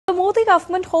Modi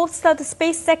government hopes that the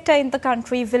space sector in the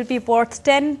country will be worth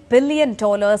 $10 billion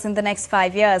in the next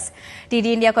 5 years. DD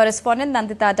India correspondent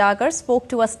Nandita Dagar spoke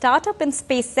to a startup in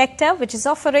space sector which is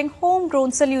offering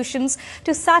homegrown solutions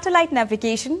to satellite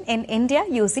navigation in India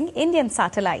using Indian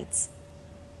satellites.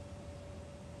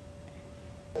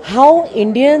 How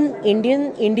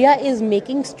India is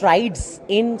making strides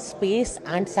in space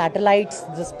and satellites.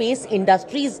 The space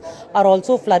industries are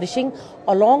also flourishing.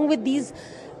 Along with these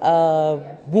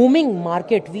booming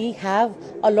market, we have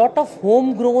a lot of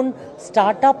homegrown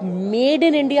startup made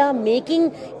in India,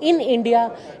 making in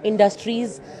India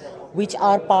industries which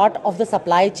are part of the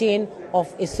supply chain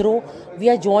of ISRO. We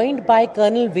are joined by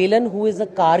Colonel Velan, who is a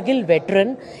Kargil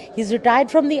veteran. He's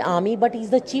retired from the army, but he's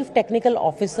the chief technical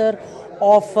officer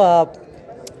of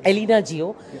Elena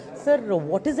Geo. Sir,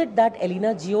 what is it that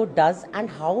Elena Geo does and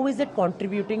how is it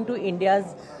contributing to India's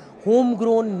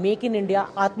homegrown, make in India,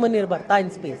 Atmanirbhar in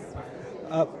space?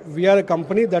 We are a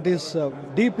company that is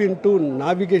deep into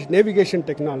navigation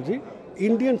technology.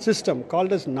 Indian system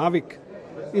called as NavIC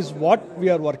is what we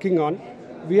are working on.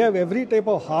 We have every type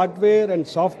of hardware and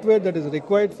software that is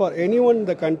required for anyone in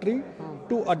the country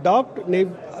to adopt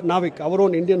NavIC, our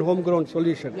own Indian homegrown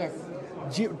solution. Yes.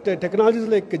 Technologies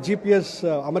like GPS,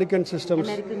 American systems,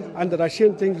 and the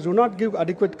Russian things do not give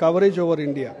adequate coverage over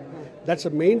India. That's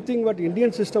the main thing what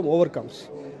Indian system overcomes,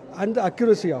 and the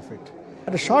accuracy of it.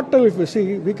 At a short term, if we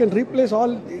see, we can replace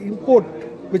all import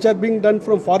which are being done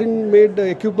from foreign-made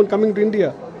equipment coming to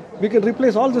India. We can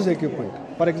replace all this equipment.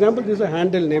 For example, this is a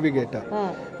handheld navigator.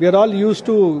 We are all used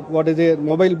to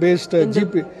mobile-based,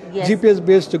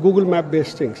 GPS-based, Google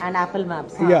Map-based things. And Apple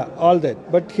Maps. Yeah, all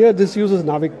that. But here this uses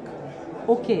NavIC.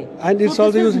 Okay. And it's so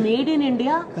also this is made in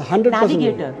India 100%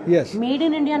 navigator. Yes. Made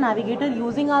in India navigator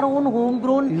using our own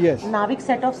homegrown NavIC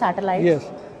set of satellites.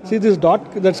 Yes. See this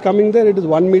dot that's coming there, it is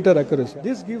 1 meter accuracy.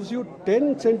 This gives you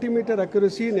 10 centimeter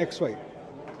accuracy in XY.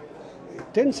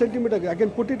 10 centimeter, I can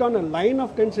put it on a line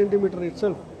of 10 centimeter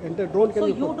itself. And the drone can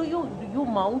do you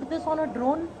mount this on a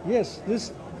drone? Yes,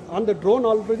 this on the drone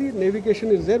already navigation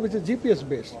is there, which is GPS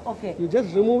based. Okay. You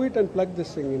just remove it and plug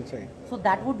this thing inside. So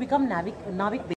that would become NavIC based.